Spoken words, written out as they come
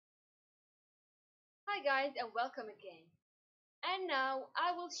Hi guys and welcome again. And now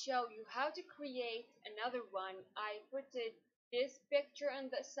I will show you how to create another one. I put this picture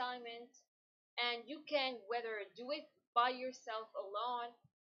in the assignment and you can whether do it by yourself alone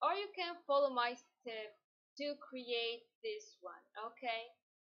or you can follow my step to create this one. Okay,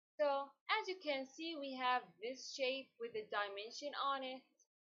 so as you can see we have this shape with a dimension on it,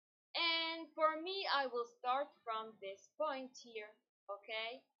 and for me I will start from this point here.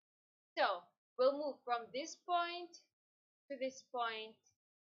 Okay, so we'll move from this point to this point,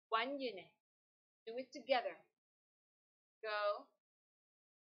 1 unit. Do it together. Go,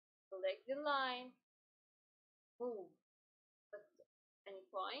 select the line, move at any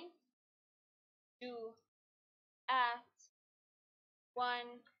point, do at 1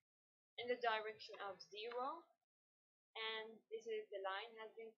 in the direction of 0, and this is the line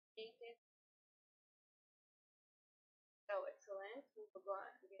has been created. So excellent. We will go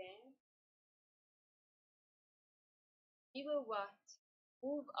again. We will what?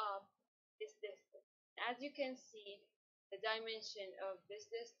 Move up this distance. As you can see, the dimension of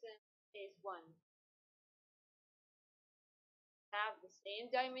this distance is 1. Have the same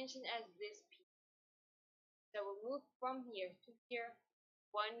dimension as this piece. So we'll move from here to here,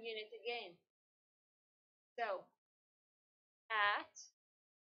 1 unit again. So at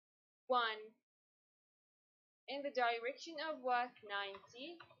 1 in the direction of what?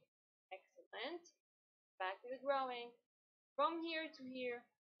 90. Excellent. Back to the drawing. From here to here,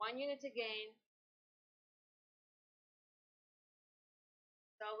 1 unit again.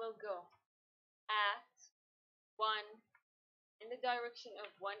 So we'll go at 1 in the direction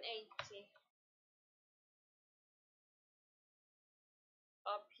of 180.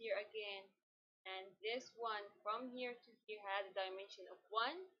 Up here again. And this one from here to here has a dimension of 1.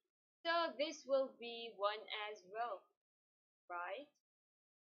 So this will be 1 as well, right?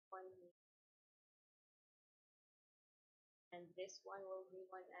 1 here. And this one will be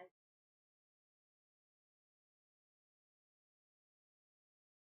 1 as well.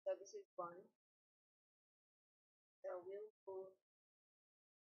 So this is 1. So we'll move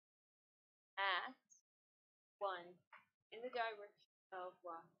at 1 in the direction of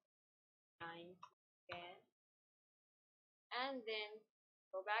what? 9 again. And then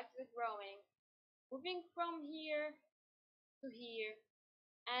go back to the drawing, moving from here to here,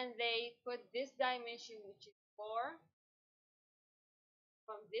 and they put this dimension which is 4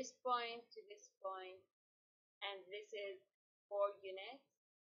 from this point to this point, and this is 4 units.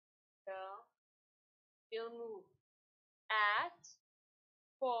 So we'll move at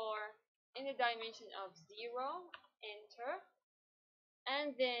 4 in the dimension of 0, enter,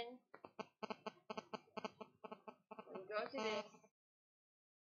 and then we'll go to this,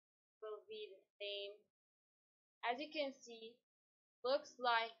 will be the same. As you can see, looks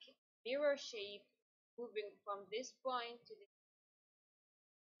like mirror shape moving from this point to this.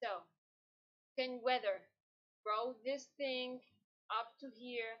 So can whether draw this thing up to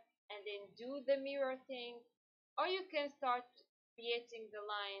here and then do the mirror thing, or you can start creating the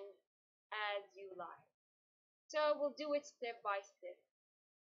line as you like. So we'll do it step by step.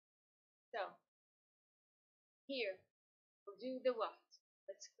 So here we'll do the what?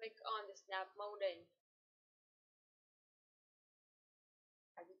 Let's click on the snap mode in.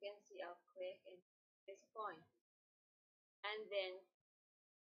 As you can see, I'll click in this point, and then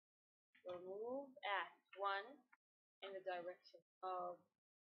we'll move at 1 in the direction of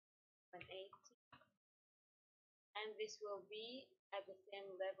 180, and this will be at the same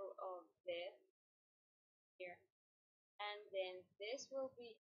level of this here, and then this will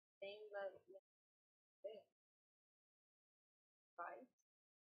be the same level of this, right?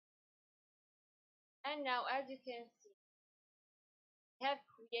 And now as you can see, we have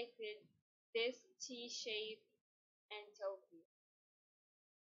created this T shape until here.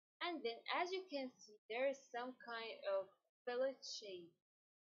 And then as you can see, there is some kind of fillet shape,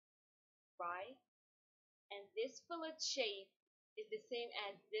 right? And this fillet shape is the same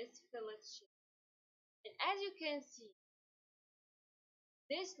as this fillet shape. And as you can see,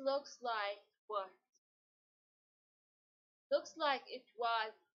 this looks like what? Looks like it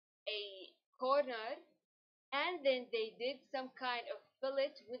was a corner, and then they did some kind of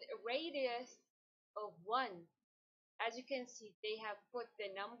fillet with a radius of 1. As you can see, they have put the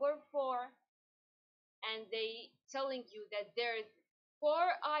number 4, and they telling you that there's 4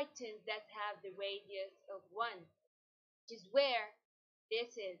 items that have the radius of 1, which is where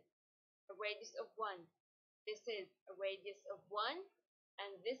this is a radius of 1, this is a radius of 1,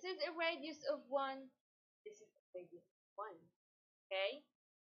 and this is a radius of 1, this is a radius of 1. Okay,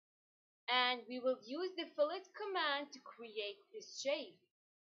 and we will use the fillet command to create this shape.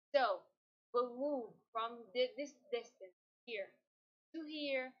 So will move from this distance here to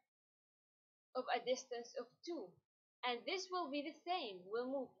here of a distance of 2. And this will be the same. We'll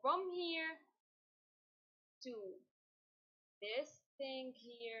move from here to this thing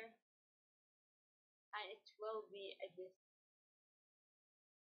here, and it will be a distance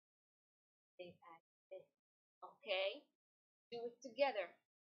as this. Okay? Do it together.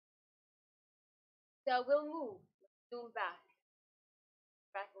 So we'll move. Zoom back.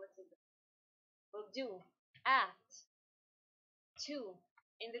 Back a little bit. We'll do at 2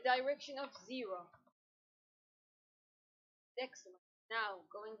 in the direction of 0. Excellent. Now,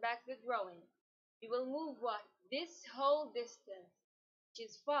 going back to the drawing, we will move what? This whole distance, which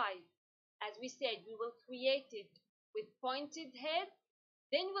is 5. As we said, we will create it with pointed head,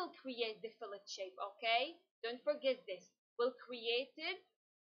 then we'll create the fillet shape, okay? Don't forget this. We'll create it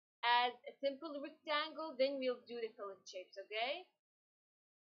as a simple rectangle, then we'll do the fillet shapes, okay?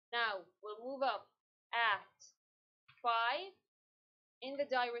 Now, we'll move up at 5 in the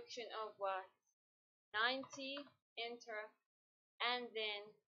direction of what? 90, enter, and then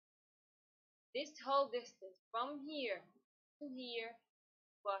this whole distance from here to here,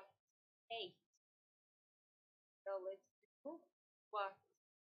 what? 8. So let's do what?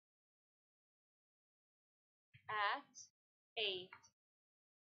 At 8.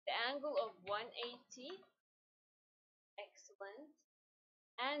 The angle of 180. Excellent.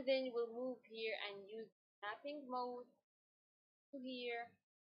 And then we'll move here and use mapping mode to here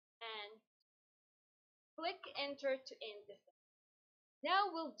and click enter to end the fillet.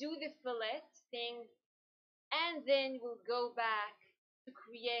 Now we'll do the fillet thing, and then we'll go back to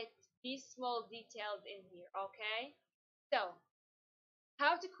create these small details in here, okay? So,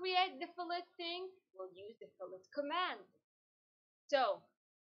 how to create the fillet thing? We'll use the fillet command. So,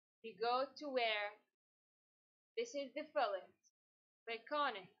 we go to where this is the fillet. Click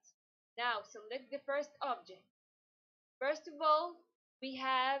on it. Now, select the first object. First of all, we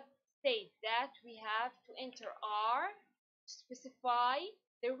have state that we have to enter R to specify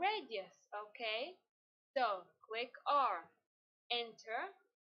the radius, okay? So, click R, enter,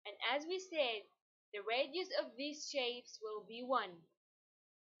 and as we said, the radius of these shapes will be 1.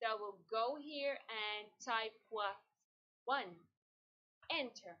 So we'll go here and type what? 1.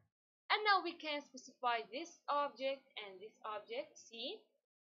 Enter. And now we can specify this object and this object. See?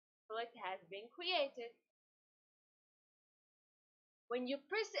 Fillet has been created. When you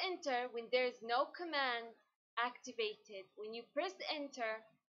press enter, when there is no command activated, when you press enter,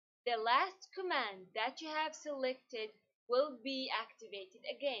 the last command that you have selected will be activated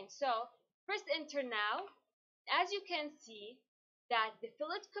again. So press enter now. As you can see that the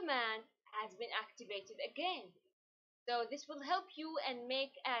fillet command has been activated again. So this will help you and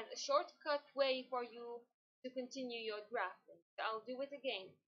make as a shortcut way for you to continue your drafting. So I'll do it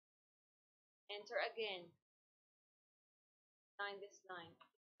again. Enter again. This line.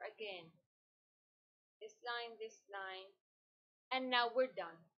 Again. This line. And now we're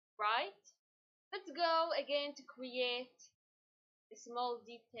done, right? Let's go again to create the small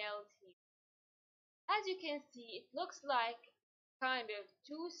details here. As you can see, it looks like kind of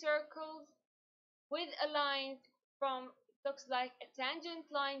 2 circles with a line from, it looks like a tangent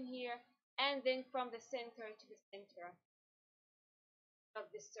line here, and then from the center to the center of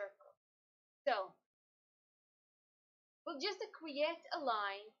the circle. So we'll just create a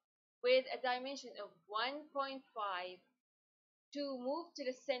line with a dimension of 1.5 to move to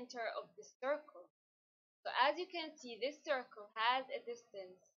the center of the circle. So as you can see, this circle has a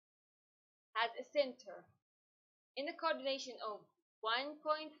distance, has a center in the coordination of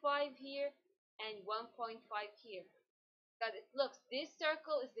 1.5 here and 1.5 here. Because it looks, this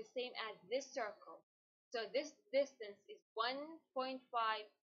circle is the same as this circle. So this distance is 1.5,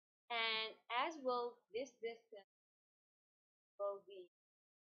 and as well, this distance will be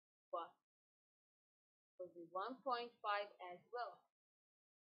what? Will be 1.5 as well.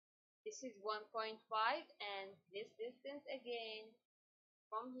 This is 1.5, and this distance again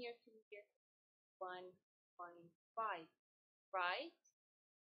from here to here, 1.5, right?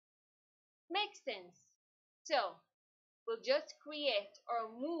 Makes sense. So we'll just create or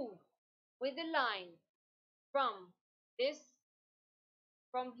move with the line from this,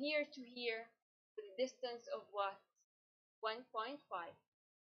 from here to here, with a distance of what? 1.5.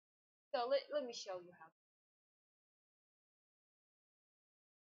 So let me show you how.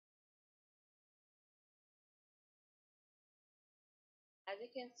 As you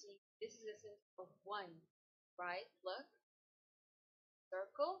can see, this is a center of 1, right? Look,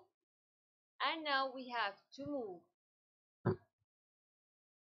 circle. And now we have to move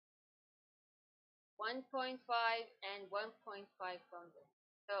 1.5 and 1.5 from there.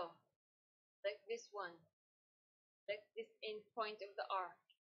 So this one. Select this end point of the arc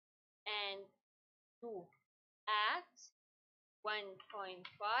and do at 1.5,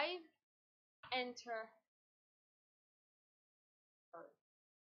 enter, sorry,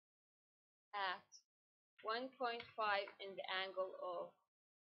 at 1.5 in the angle of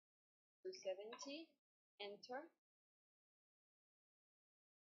 270, enter.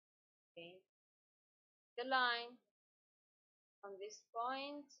 Okay. The line from this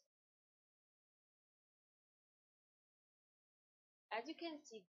point, as you can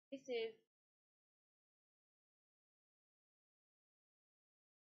see, this is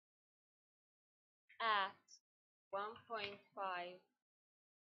at 1.5,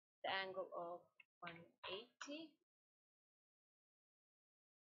 the angle of 180.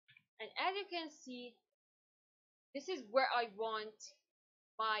 And as you can see, this is where I want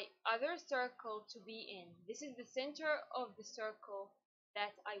my other circle to be in. This is the center of the circle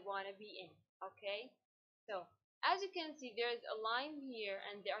that I want to be in. Okay, so as you can see, there's a line here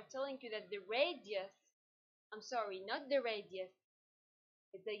and they are telling you that the radius, I'm sorry, not the radius,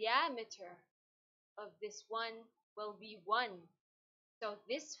 the diameter of this one will be 1. So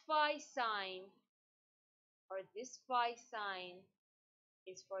this phi sign, or this phi sign,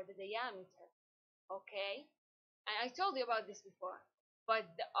 is for the diameter. Okay, and I told you about this before, but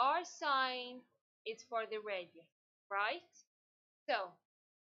the R sign is for the radius, right? So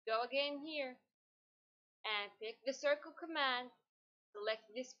go again here and pick the circle command, select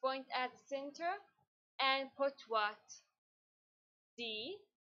this point as the center, and put what? D,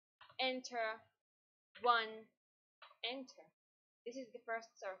 enter, 1, enter. This is the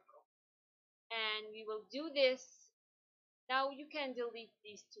first circle. And we will do this. Now you can delete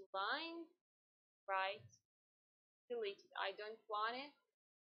these two lines, right? Delete it. I don't want it.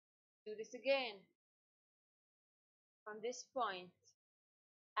 Do this again. From this point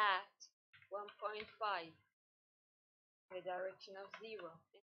at 1.5, the direction of 0,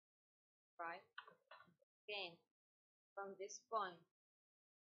 right? Again, from this point,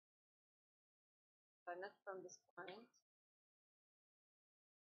 but not from this point,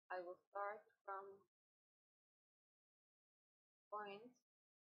 I will start from point,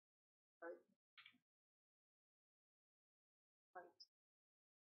 or point,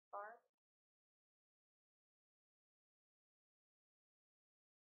 start,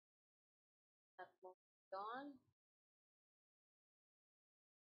 not move on,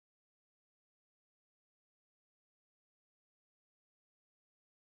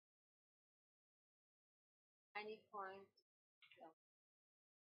 any point, so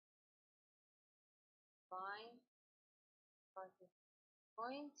line, start this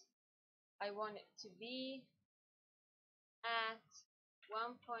point. I want it to be at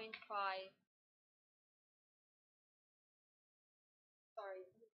 1.5, sorry,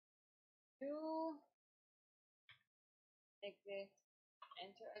 2, like this,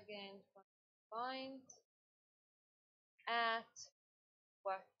 enter again, point, at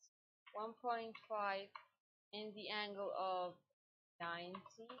what? 1.5 in the angle of 90,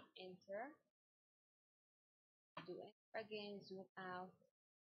 enter, do enter again, zoom out.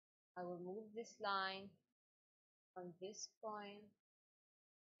 I will move this line from this point,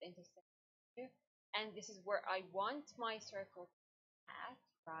 the intersection here, and this is where I want my circle at,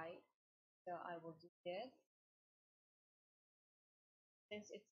 right? So I will do this.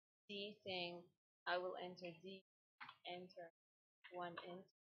 Since it's D thing, I will enter D, enter, 1,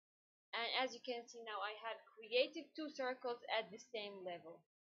 enter. And as you can see now, I have created 2 circles at the same level.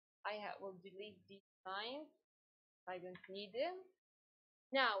 Will delete these lines. I don't need them.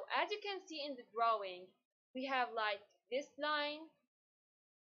 Now, as you can see in the drawing, we have like this line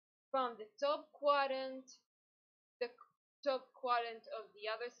from the top quadrant, the top quadrant of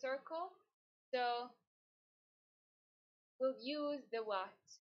the other circle. So we'll use the what?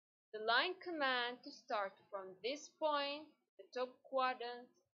 The line command to start from this point, the top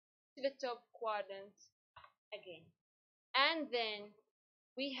quadrant, to the top quadrant again. And then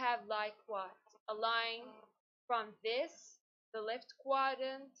we have like what? A line from this, the left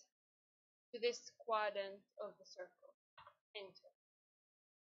quadrant, to this quadrant of the circle. Enter.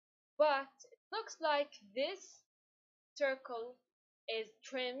 But it looks like this circle is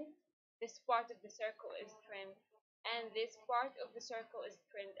trimmed, this part of the circle is trimmed, and this part of the circle is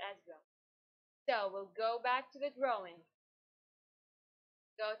trimmed as well. So we'll go back to the drawing.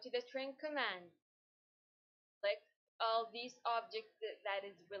 Go to the trim command. Select all these objects that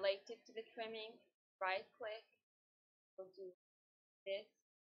is related to the trimming. Right click. We'll do this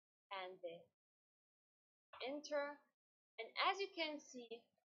and this. Enter. And as you can see,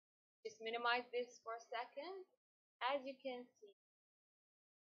 just minimize this for a second. As you can see,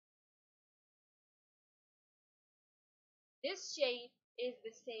 This shape is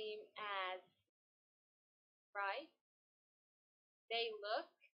the same as, right? They look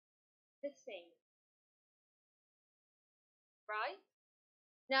the same, right?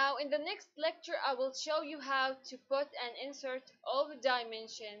 Now, in the next lecture, I will show you how to put and insert all the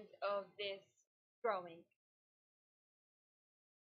dimensions of this drawing.